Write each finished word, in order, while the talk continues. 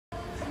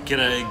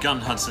G'day, Gun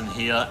Hudson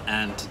here,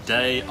 and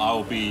today I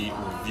will be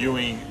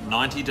reviewing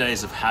 90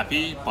 Days of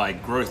Happy by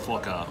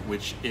Growthlocker,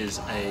 which is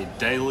a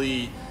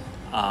daily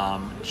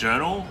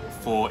journal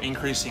for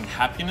increasing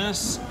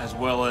happiness, as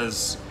well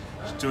as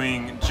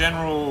doing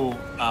general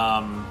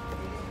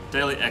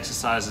daily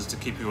exercises to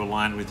keep you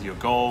aligned with your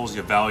goals,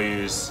 your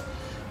values,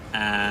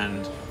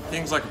 and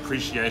things like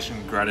appreciation,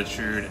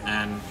 gratitude,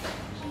 and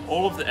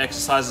all of the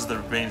exercises that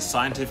have been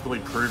scientifically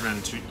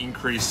proven to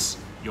increase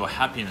your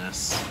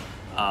happiness.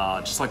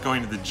 Just like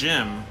going to the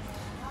gym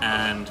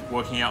and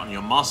working out on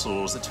your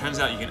muscles, it turns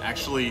out you can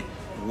actually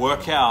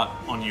work out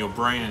on your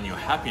brain and your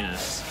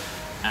happiness.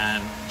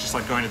 And just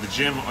like going to the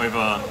gym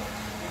over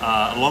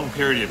a long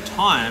period of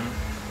time,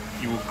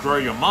 you will grow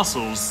your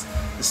muscles.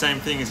 The same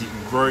thing is you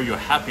can grow your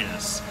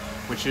happiness,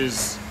 which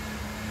is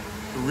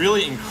a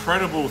really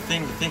incredible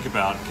thing to think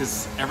about,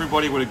 because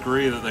everybody would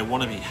agree that they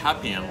want to be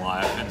happy in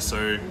life. And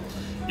so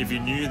if you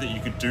knew that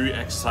you could do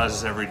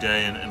exercises every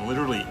day and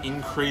literally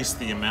increase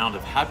the amount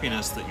of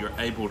happiness that you're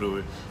able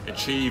to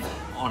achieve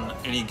on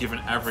any given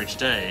average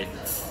day,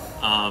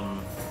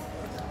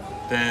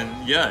 then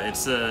yeah,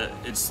 it's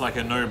like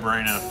a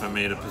no-brainer for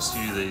me to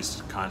pursue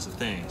these kinds of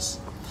things.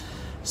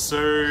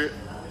 So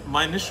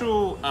my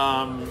initial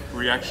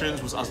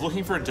reactions was I was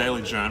looking for a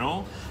daily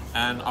journal,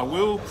 and I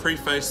will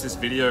preface this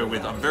video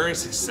with I'm very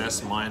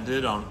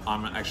success-minded.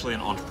 I'm actually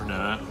an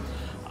entrepreneur.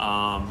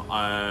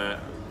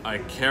 I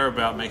care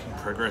about making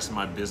progress in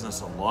my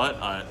business a lot.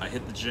 I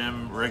hit the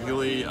gym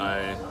regularly.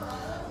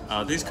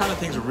 These kind of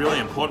things are really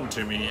important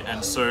to me,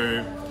 and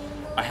so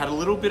I had a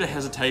little bit of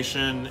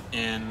hesitation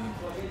in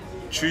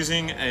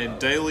choosing a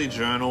daily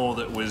journal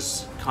that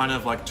was kind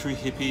of like too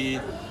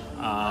hippie.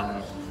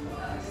 I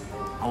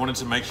wanted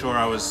to make sure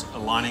I was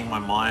aligning my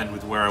mind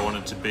with where I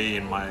wanted to be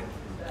in my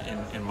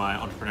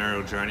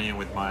entrepreneurial journey and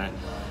with my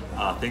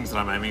things that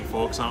I'm aiming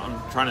for, because I'm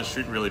trying to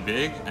shoot really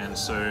big, and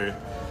so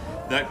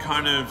that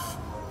kind of,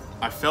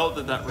 I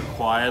felt that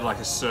required like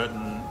a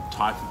certain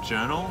type of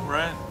journal,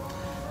 right?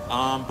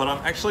 But I'm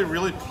actually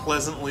really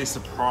pleasantly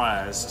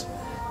surprised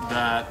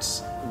that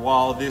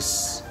while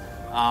this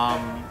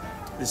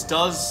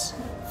does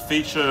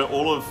feature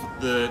all of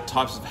the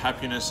types of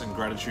happiness and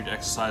gratitude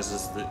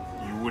exercises that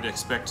you would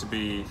expect to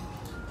be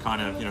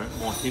kind of,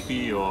 more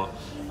hippie or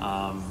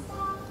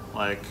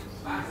like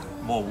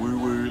more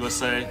woo-woo, let's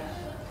say,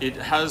 it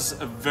has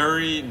a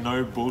very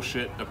no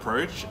bullshit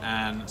approach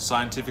and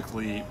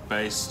scientifically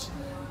based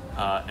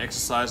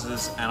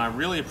exercises, and I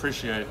really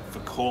appreciate for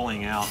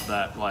calling out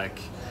that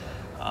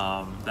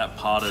that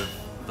part of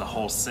the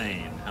whole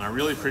scene. And I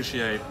really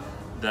appreciate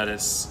that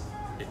it's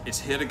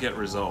here to get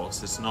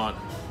results. It's not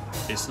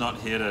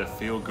here to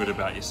feel good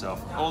about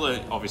yourself, although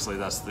obviously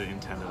that's the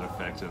intended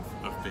effect of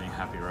being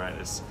happy, right?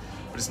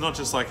 But it's not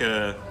just like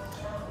a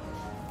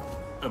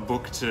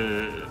book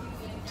to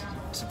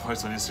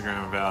post on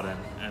Instagram about and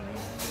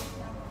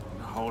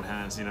hold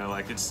hands,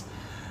 like it's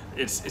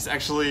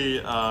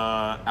actually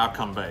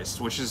outcome based,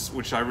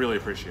 which I really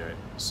appreciate.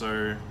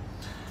 So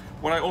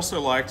what I also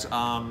liked,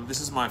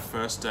 this is my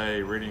first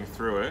day reading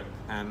through it,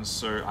 and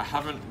so I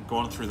haven't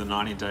gone through the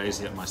 90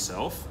 days yet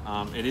myself.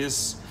 It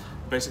is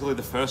basically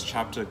the first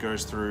chapter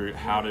goes through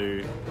how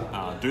to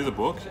do the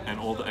book and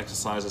all the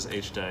exercises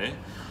each day,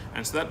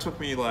 and so that took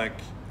me like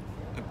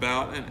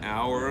about an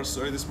hour or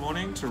so this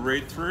morning to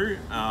read through.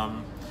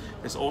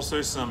 There's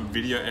also some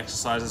video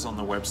exercises on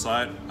the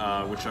website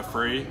which are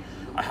free.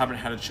 I haven't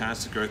had a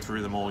chance to go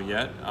through them all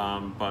yet,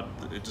 but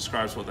it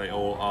describes what they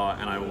all are,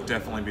 and I will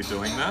definitely be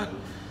doing that.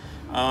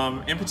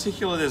 In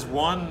particular, there's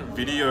one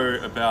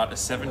video about a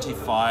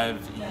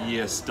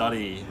 75-year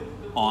study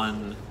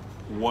on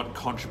what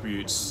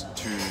contributes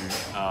to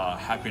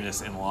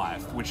happiness in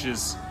life, which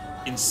is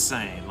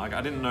insane. Like,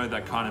 I didn't know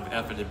that kind of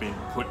effort had been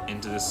put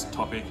into this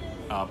topic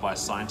by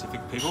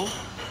scientific people,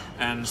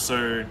 and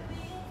so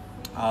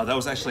that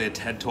was actually a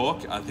TED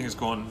Talk. I think it's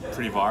gone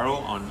pretty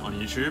viral on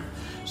YouTube.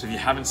 So if you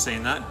haven't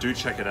seen that, do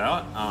check it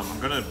out. I'm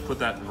gonna put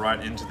that right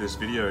into this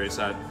video. It's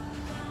at,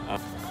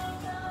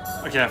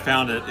 okay, I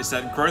found it. It's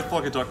at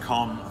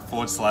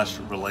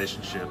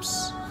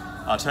growthlocker.com/relationships.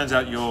 Turns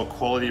out your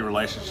quality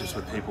relationships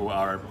with people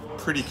are a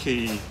pretty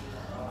key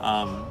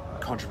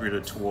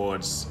contributor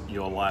towards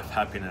your life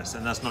happiness.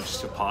 And that's not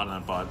just your partner,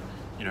 but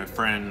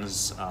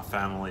friends,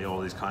 family, all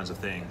these kinds of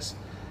things.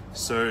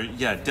 So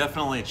yeah,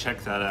 definitely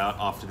check that out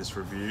after this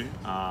review,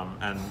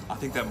 and I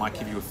think that might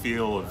give you a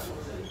feel of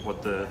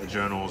what the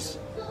journal's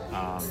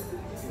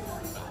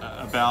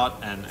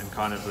about and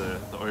kind of the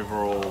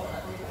overall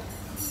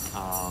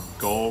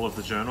goal of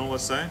the journal,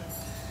 let's say.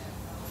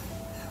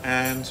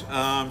 And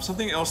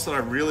something else that I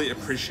really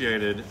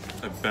appreciated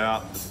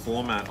about the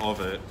format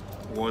of it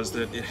was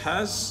that it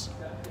has,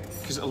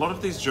 because a lot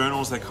of these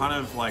journals, they kind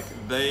of like,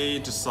 they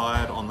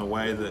decide on the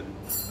way that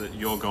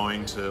you're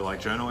going to like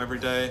journal every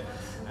day.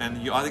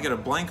 And you either get a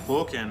blank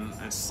book and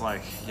it's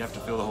like you have to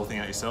fill the whole thing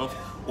out yourself,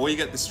 or you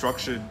get this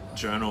structured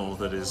journal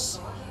that is,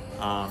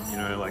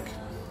 like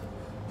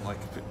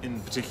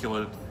in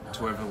particular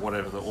to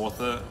whatever the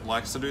author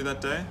likes to do that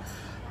day.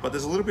 But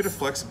there's a little bit of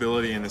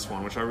flexibility in this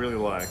one, which I really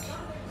like.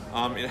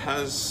 It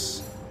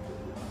has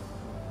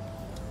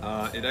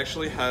it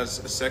actually has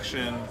a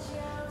section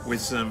with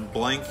some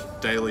blank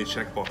daily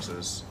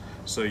checkboxes.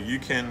 So you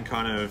can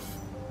kind of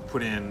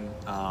put in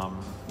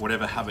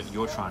whatever habit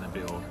you're trying to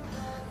build.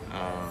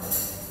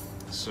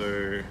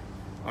 So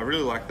I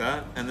really like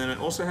that. And then it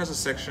also has a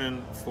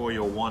section for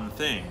your one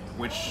thing,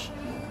 which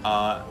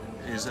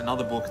is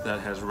another book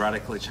that has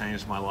radically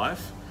changed my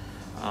life.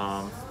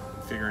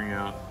 Figuring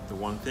out the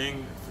one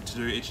thing to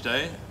do each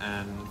day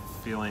and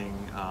feeling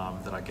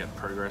that I get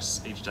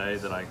progress each day,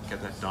 that I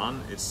get that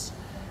done. It's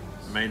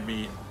made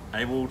me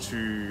able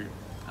to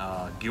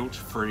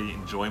guilt-free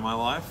enjoy my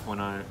life when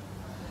I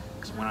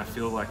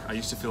feel like, I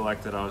used to feel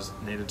like that I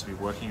needed to be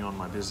working on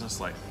my business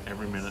like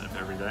every minute of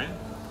every day.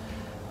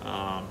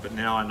 But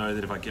now I know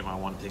that if I get my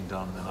one thing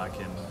done, then I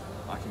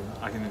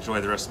can enjoy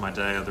the rest of my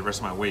day or the rest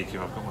of my week if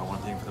I've got my one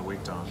thing for the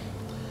week done.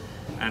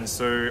 And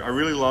so I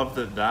really love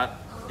that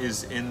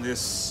is in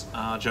this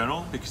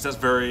journal, because that's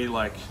very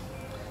like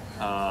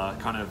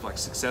kind of like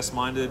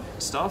success-minded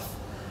stuff,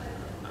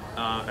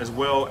 as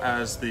well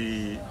as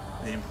the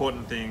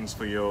important things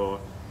for your,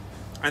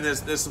 and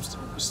there's some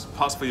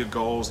parts for your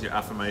goals, your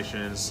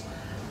affirmations.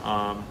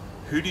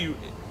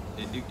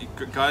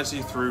 It guides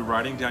you through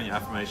writing down your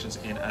affirmations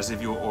in as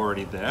if you're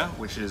already there,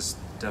 which is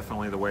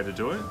definitely the way to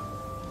do it.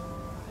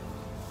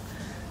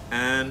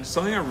 And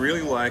something I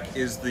really like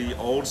is the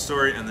old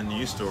story and the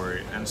new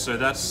story. And so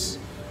that's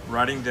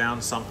writing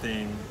down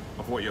something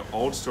of what your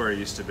old story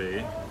used to be,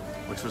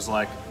 which was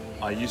like,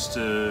 I used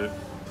to,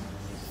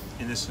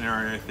 in this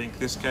scenario, think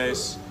this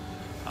case,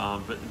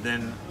 but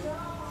then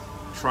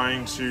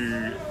trying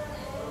to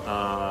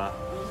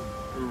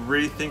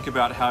rethink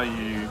about how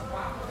you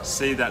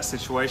see that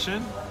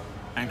situation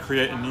and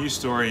create a new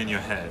story in your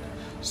head.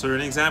 So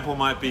an example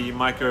might be, you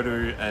might go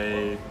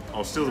to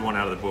I'll steal the one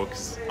out of the book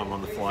 'cause I'm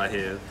on the fly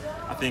here.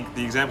 I think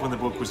the example in the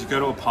book was you go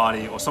to a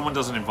party or someone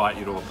doesn't invite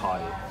you to a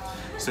party.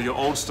 So your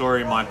old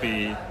story might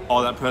be,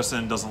 oh, that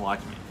person doesn't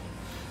like me.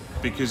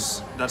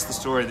 Because that's the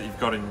story that you've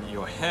got in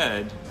your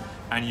head,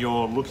 and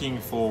you're looking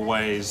for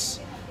ways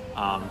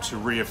to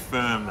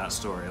reaffirm that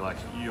story. Like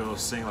you're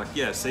seeing like,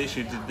 yeah, see,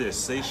 she did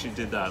this, see, she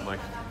did that, like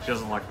she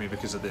doesn't like me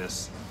because of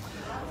this.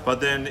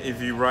 But then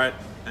if you write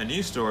a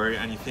new story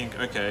and you think,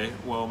 okay,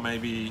 well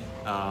maybe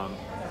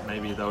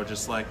they were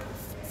just like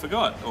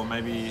forgot, or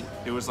maybe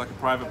it was like a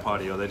private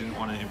party, or they didn't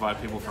want to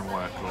invite people from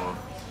work, or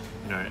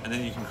and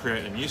then you can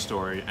create a new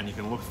story and you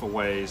can look for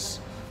ways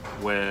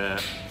where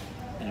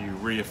you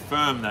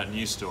reaffirm that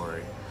new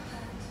story.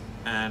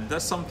 And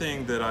that's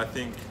something that I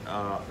think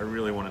I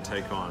really want to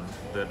take on.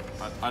 That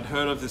I'd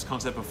heard of this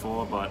concept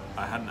before, but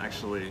I hadn't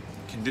actually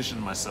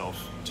conditioned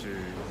myself to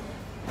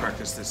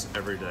practice this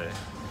every day.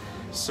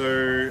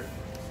 So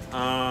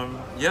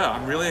yeah,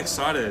 I'm really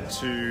excited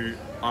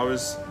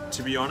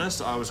to be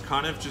honest, I was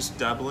kind of just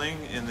dabbling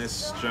in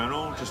this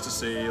journal just to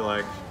see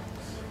like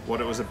what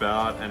it was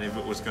about and if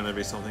it was going to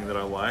be something that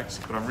I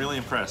liked, but I'm really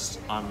impressed.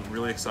 I'm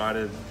really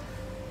excited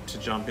to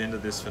jump into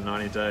this for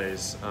 90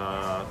 days,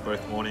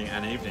 both morning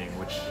and evening,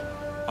 which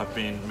I've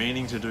been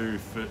meaning to do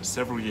for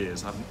several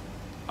years.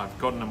 I've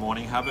gotten a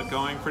morning habit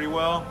going pretty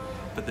well,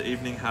 but the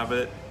evening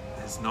habit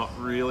has not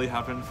really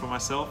happened for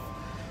myself.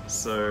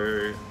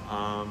 So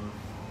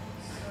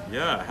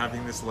yeah,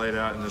 having this laid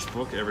out in this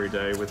book every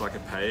day with like a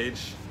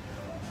page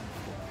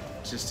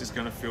just is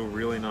going to feel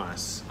really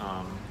nice.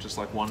 Just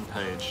like one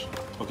page.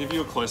 I'll give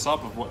you a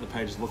close-up of what the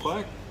pages look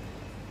like.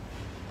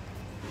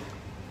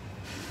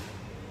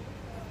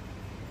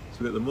 So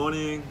we've got the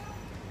morning,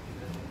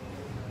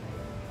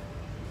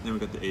 then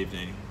we've got the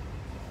evening.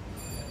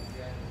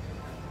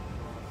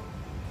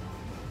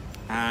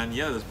 And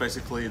yeah, there's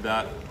basically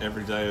that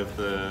every day of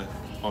the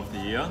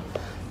year.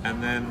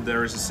 And then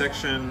there is a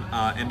section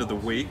end of the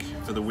week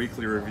for the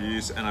weekly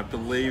reviews, and I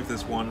believe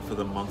there's one for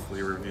the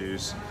monthly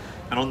reviews.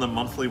 And on the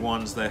monthly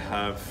ones, they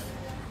have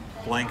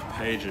blank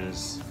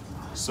pages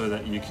so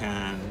that you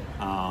can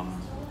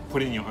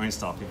put in your own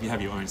stuff if you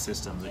have your own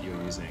system that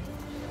you're using.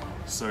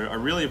 So I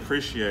really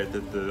appreciate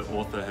that the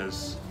author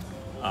has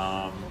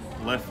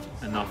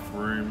left enough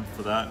room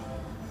for that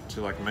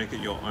to like make it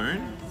your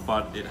own,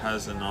 but it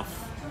has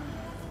enough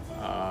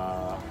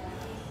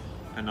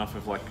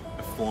of like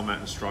a format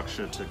and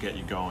structure to get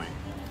you going.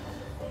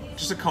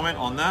 Just a comment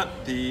on that,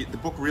 the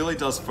book really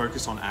does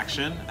focus on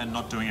action and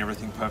not doing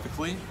everything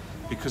perfectly,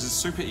 because it's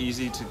super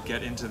easy to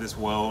get into this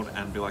world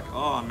and be like,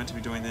 oh, I'm meant to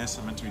be doing this,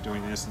 I'm meant to be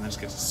doing this, and then just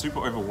get super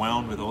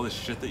overwhelmed with all this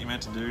shit that you're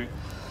meant to do.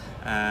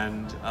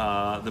 And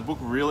the book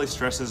really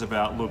stresses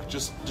about, look,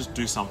 just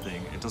do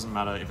something. It doesn't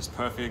matter if it's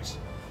perfect.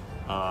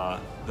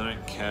 They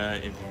don't care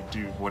if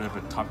you do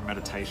whatever type of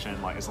meditation,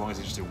 like as long as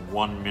you just do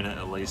 1 minute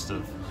at least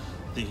of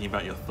thinking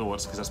about your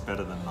thoughts, because that's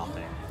better than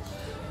nothing.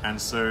 And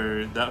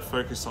so that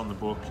focus on the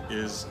book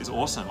is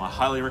awesome. I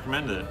highly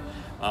recommend it.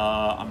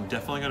 I'm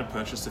definitely going to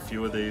purchase a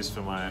few of these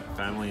for my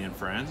family and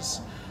friends.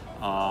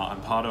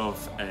 I'm part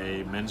of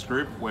a men's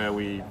group where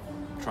we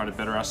try to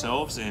better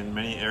ourselves in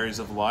many areas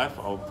of life.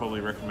 I'll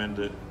probably recommend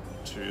it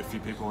to a few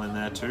people in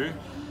there too.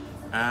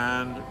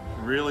 And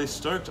really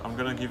stoked. I'm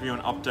going to give you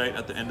an update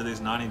at the end of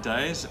these 90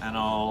 days, and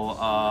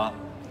I'll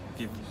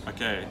give,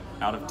 okay,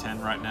 out of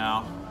 10 right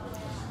now,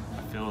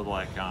 I feel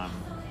like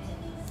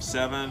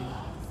 7.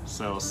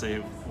 So we'll see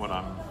what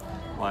I'm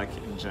like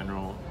in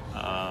general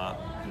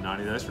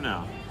 90 days from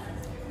now.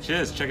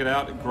 Cheers, check it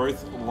out,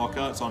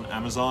 Growthlocker. It's on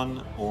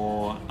Amazon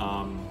or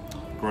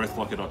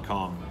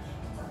growthlocker.com.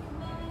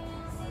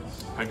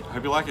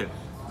 Hope you like it.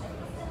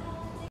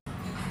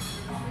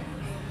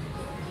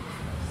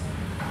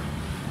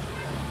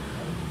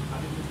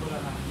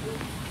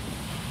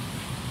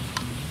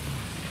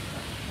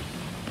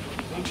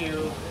 Thank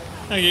you.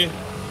 Thank you.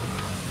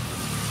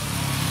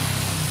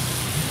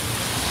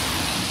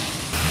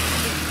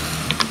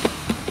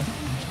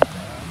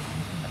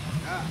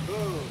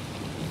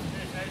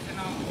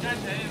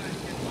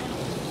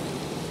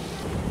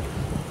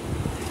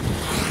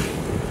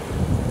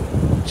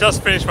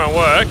 Just finished my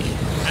work,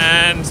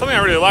 and something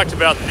I really liked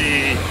about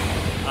the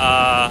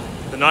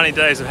 90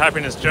 Days of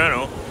Happiness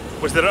journal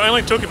was that it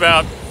only took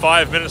about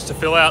 5 minutes to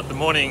fill out the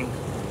morning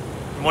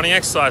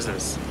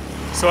exercises.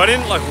 So I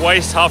didn't like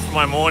waste half of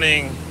my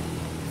morning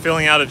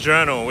filling out a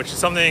journal, which is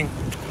something,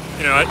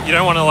 you know, you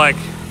don't want to like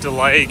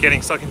delay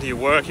getting stuck into your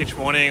work each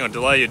morning or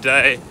delay your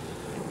day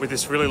with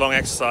this really long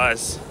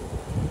exercise.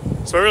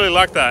 So I really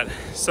like that.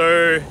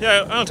 So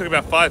yeah, it only took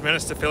about 5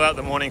 minutes to fill out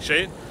the morning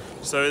sheet.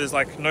 So there's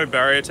like no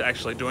barrier to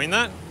actually doing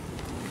that.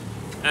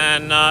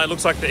 And it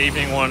looks like the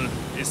evening one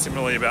is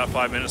similarly about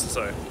 5 minutes or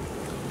so.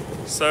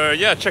 So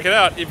yeah, check it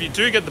out. If you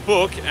do get the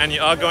book and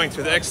you are going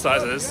through the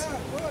exercises,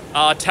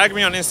 tag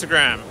me on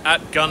Instagram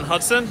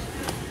 @GunHudson,